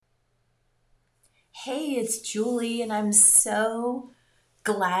Hey, it's Julie, and I'm so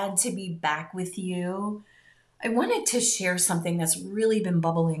glad to be back with you. I wanted to share something that's really been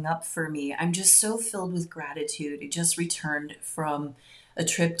bubbling up for me. I'm just so filled with gratitude. I just returned from a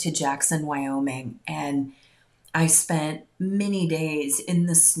trip to Jackson, Wyoming, and I spent many days in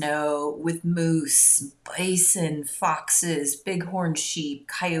the snow with moose, bison, foxes, bighorn sheep,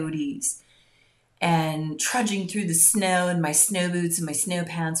 coyotes, and trudging through the snow in my snow boots and my snow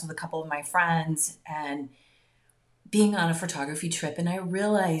pants with a couple of my friends. And being on a photography trip, and I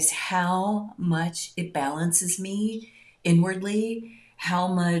realized how much it balances me inwardly, how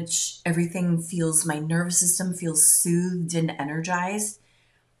much everything feels, my nervous system feels soothed and energized.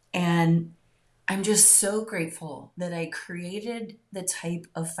 And I'm just so grateful that I created the type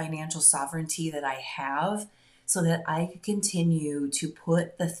of financial sovereignty that I have so that I could continue to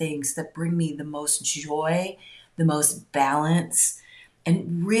put the things that bring me the most joy, the most balance,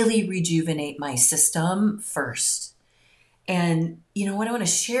 and really rejuvenate my system first. And what I want to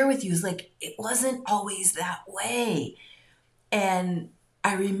share with you is like, it wasn't always that way. And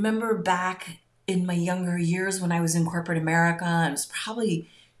I remember back in my younger years when I was in corporate America, and it was probably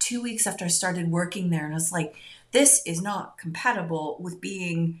 2 weeks after I started working there. And I was like, this is not compatible with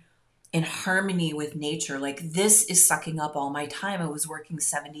being in harmony with nature. Like, this is sucking up all my time. I was working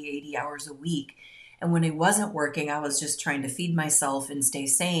 70, 80 hours a week. And when I wasn't working, I was just trying to feed myself and stay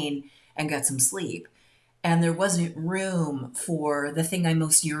sane and get some sleep, and there wasn't room for the thing I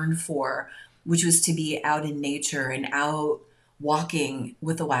most yearned for, which was to be out in nature and out walking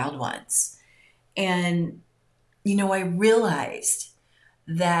with the wild ones. And, I realized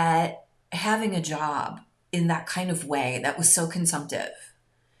that having a job in that kind of way that was so consumptive,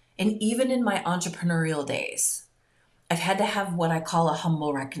 and even in my entrepreneurial days, I've had to have what I call a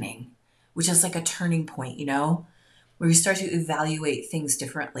humble reckoning, which is like a turning point, where you start to evaluate things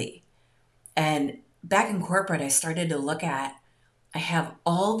differently. And back in corporate, I started to look at, I have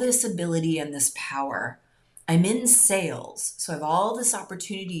all this ability and this power. I'm in sales, so I have all this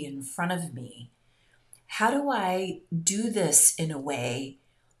opportunity in front of me. How do I do this in a way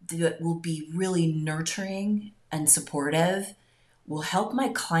that will be really nurturing and supportive, will help my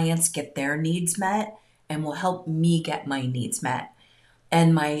clients get their needs met, and will help me get my needs met?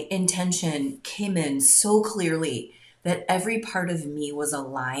 And my intention came in so clearly that every part of me was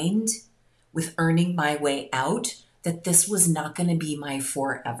aligned with earning my way out, that this was not going to be my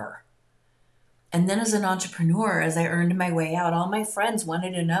forever. And then as an entrepreneur, as I earned my way out, all my friends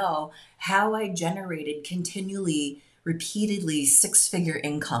wanted to know how I generated continually, repeatedly six-figure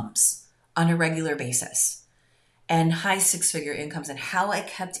incomes on a regular basis, and high six-figure incomes, and how I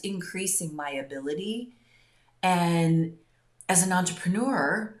kept increasing my ability. And as an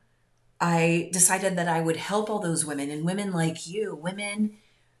entrepreneur, I decided that I would help all those women, and women like you, women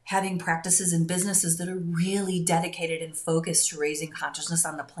having practices and businesses that are really dedicated and focused to raising consciousness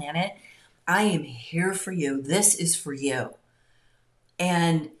on the planet. I am here for you. This is for you.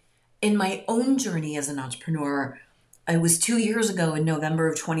 And in my own journey as an entrepreneur, it was 2 years ago in November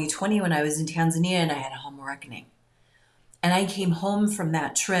of 2020 when I was in Tanzania, and I had a humble reckoning. And I came home from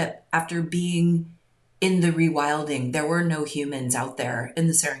that trip after being in the rewilding. There were no humans out there in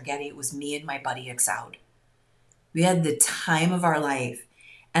the Serengeti. It was me and my buddy Exaud. We had the time of our life.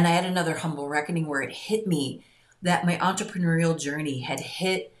 And I had another humble reckoning where it hit me that my entrepreneurial journey had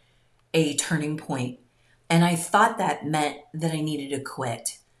hit a turning point. And I thought that meant that I needed to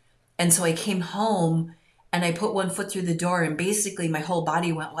quit. And so I came home and I put one foot through the door, and basically my whole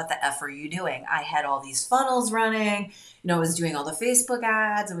body went, what the F are you doing? I had all these funnels running, I was doing all the Facebook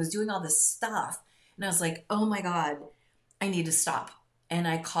ads, I was doing all this stuff. And I was like, oh my God, I need to stop. And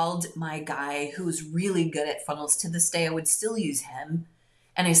I called my guy who's really good at funnels to this day. I would still use him.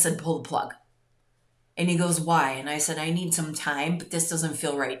 And I said, pull the plug. And he goes, why? And I said, I need some time, but this doesn't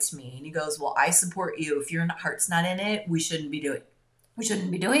feel right to me. And he goes, well, I support you. If your heart's not in it, we shouldn't be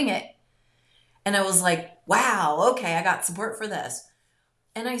doing it. And I was like, wow, okay, I got support for this.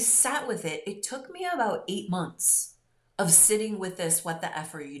 And I sat with it. It took me about 8 months of sitting with this, what the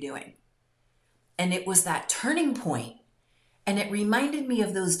F are you doing? And it was that turning point. And it reminded me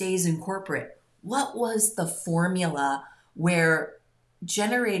of those days in corporate. What was the formula where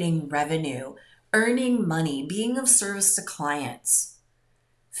generating revenue, earning money, being of service to clients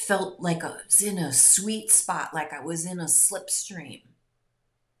felt like I was in a sweet spot, like I was in a slipstream?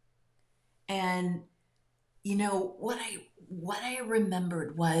 And what I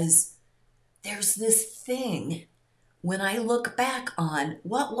remembered was, there's this thing when I look back on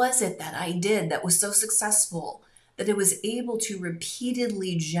what was it that I did that was so successful that it was able to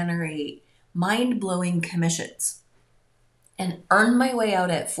repeatedly generate mind-blowing commissions and earn my way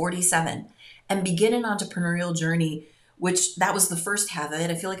out at 47 and begin an entrepreneurial journey, which that was the first half of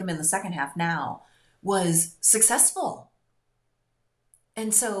it. I feel like I'm in the second half now, was successful.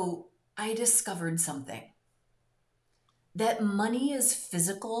 And so I discovered something, that money is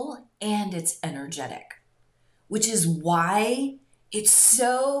physical and it's energetic, which is why it's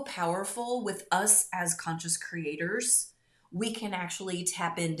so powerful with us as conscious creators. We can actually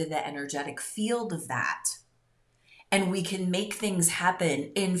tap into the energetic field of that. And we can make things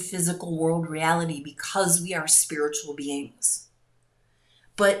happen in physical world reality because we are spiritual beings.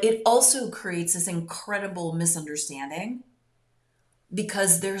 But it also creates this incredible misunderstanding,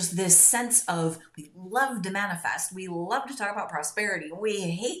 because there's this sense of, we love to manifest, we love to talk about prosperity, we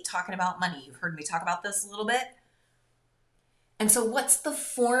hate talking about money. You've heard me talk about this a little bit. And so what's the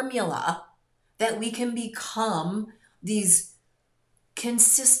formula that we can become these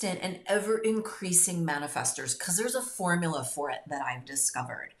consistent and ever increasing manifestors? Because there's a formula for it that I've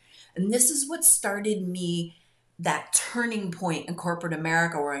discovered. And this is what started me, that turning point in corporate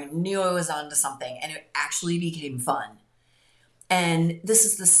America where I knew I was onto something and it actually became fun. And this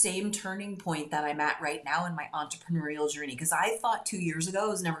is the same turning point that I'm at right now in my entrepreneurial journey, because I thought 2 years ago I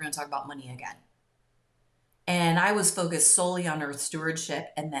was never going to talk about money again. And I was focused solely on earth stewardship,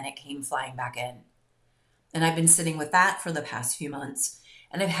 and then it came flying back in. And I've been sitting with that for the past few months,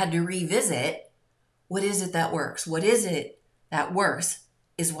 and I've had to revisit, what is it that works? What is it that works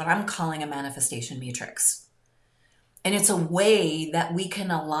is what I'm calling a manifestation matrix. And it's a way that we can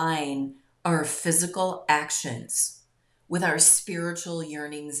align our physical actions with our spiritual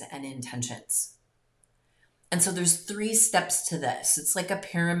yearnings and intentions. And so there's 3 steps to this. It's like a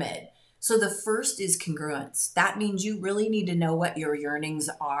pyramid. So the first is congruence. That means you really need to know what your yearnings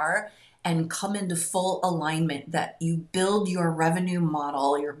are and come into full alignment, that you build your revenue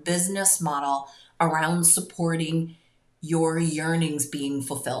model, your business model around supporting your yearnings being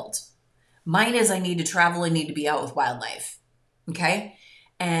fulfilled. Mine is, I need to travel, I need to be out with wildlife. Okay?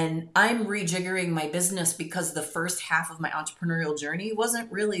 And I'm rejiggering my business because the first half of my entrepreneurial journey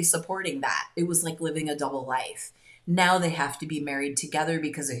wasn't really supporting that. It was like living a double life. Now they have to be married together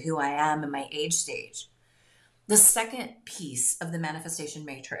because of who I am and my age stage. The second piece of the manifestation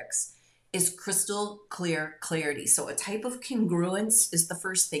matrix is crystal clear clarity. So a type of congruence is the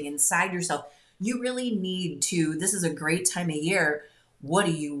first thing inside yourself. You really need to, this is a great time of year. What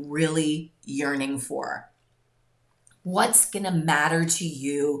are you really yearning for? What's going to matter to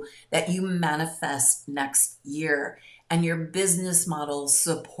you that you manifest next year? And your business models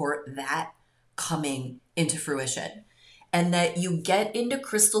support that coming into fruition. And that you get into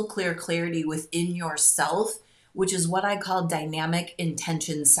crystal clear clarity within yourself, which is what I call dynamic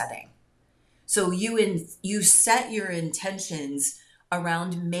intention setting. So you set your intentions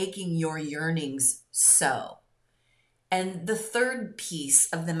around making your yearnings so. And the third piece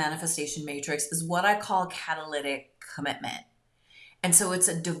of the manifestation matrix is what I call catalytic commitment. And so it's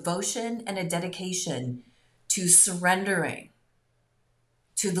a devotion and a dedication to surrendering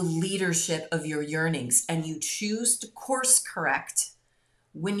to the leadership of your yearnings. And you choose to course correct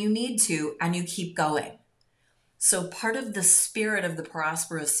when you need to, and you keep going. So part of the spirit of the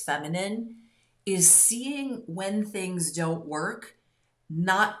prosperous feminine is seeing when things don't work,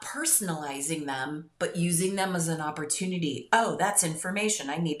 not personalizing them, but using them as an opportunity. Oh, that's information.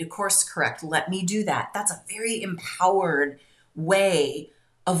 I need to course correct. Let me do that. That's a very empowered way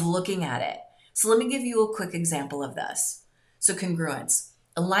of looking at it. So let me give you a quick example of this. So congruence,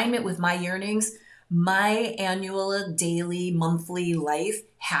 alignment with my yearnings. My annual, daily, monthly life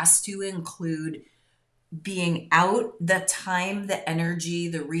has to include being out the time, the energy,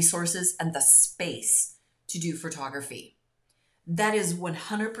 the resources, and the space to do photography. That is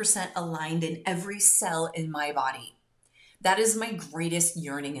 100% aligned in every cell in my body. That is my greatest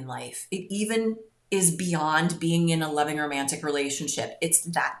yearning in life. It even is beyond being in a loving romantic relationship. It's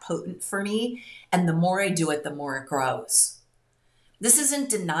that potent for me. And the more I do it, the more it grows. This isn't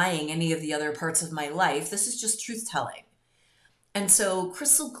denying any of the other parts of my life. This is just truth telling. And so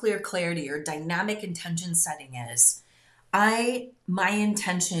crystal clear clarity or dynamic intention setting is, my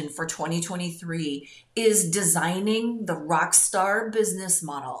intention for 2023 is designing the rockstar business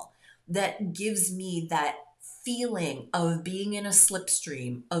model that gives me that feeling of being in a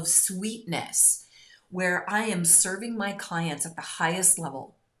slipstream of sweetness, where I am serving my clients at the highest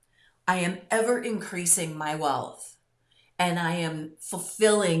level. I am ever increasing my wealth, and I am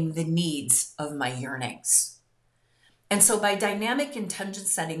fulfilling the needs of my yearnings. And so by dynamic intention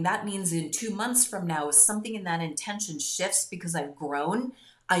setting, that means in 2 months from now, if something in that intention shifts because I've grown,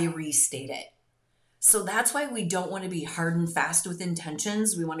 I restate it. So that's why we don't want to be hard and fast with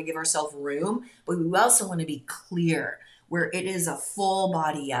intentions. We want to give ourselves room, but we also want to be clear where it is a full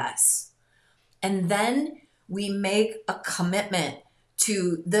body yes. And then we make a commitment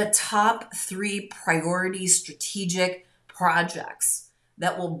to the top 3 priority strategic projects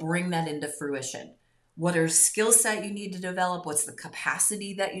that will bring that into fruition. What are skill set you need to develop? What's the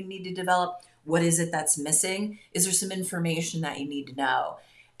capacity that you need to develop? What is it that's missing? Is there some information that you need to know?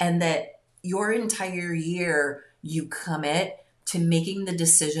 And that your entire year you commit to making the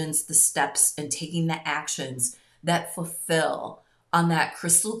decisions, the steps, and taking the actions that fulfill on that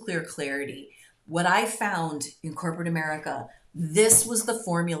crystal clear clarity. What I found in corporate America, this was the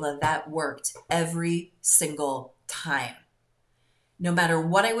formula that worked every single time. No matter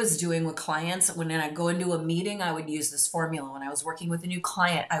what I was doing with clients, when I go into a meeting, I would use this formula. When I was working with a new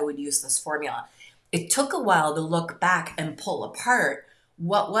client, I would use this formula. It took a while to look back and pull apart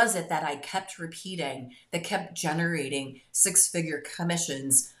what was it that I kept repeating that kept generating 6-figure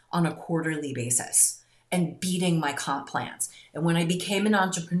commissions on a quarterly basis and beating my comp plans. And when I became an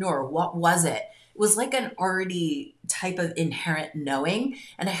entrepreneur, what was it? It was like an already type of inherent knowing,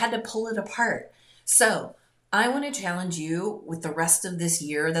 and I had to pull it apart. So I want to challenge you with the rest of this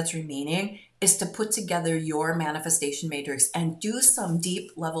year that's remaining is to put together your manifestation matrix and do some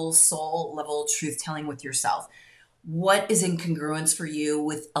deep level, soul level truth telling with yourself. What is in congruence for you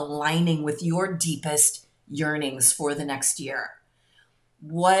with aligning with your deepest yearnings for the next year?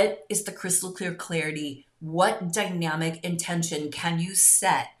 What is the crystal clear clarity? What dynamic intention can you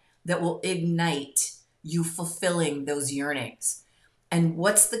set that will ignite you fulfilling those yearnings? And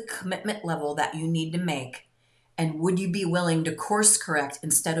what's the commitment level that you need to make? And would you be willing to course correct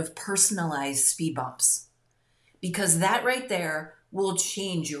instead of personalize speed bumps? Because that right there will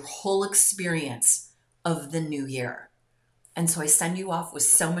change your whole experience of the new year. And so I send you off with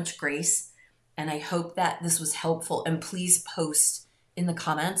so much grace, and I hope that this was helpful. And please post in the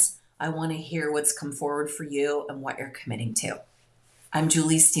comments. I want to hear what's come forward for you and what you're committing to. I'm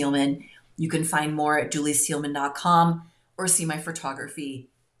Julie Steelman. You can find more at juliesteelman.com or see my photography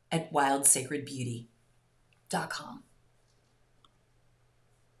at wildsacredbeauty.com.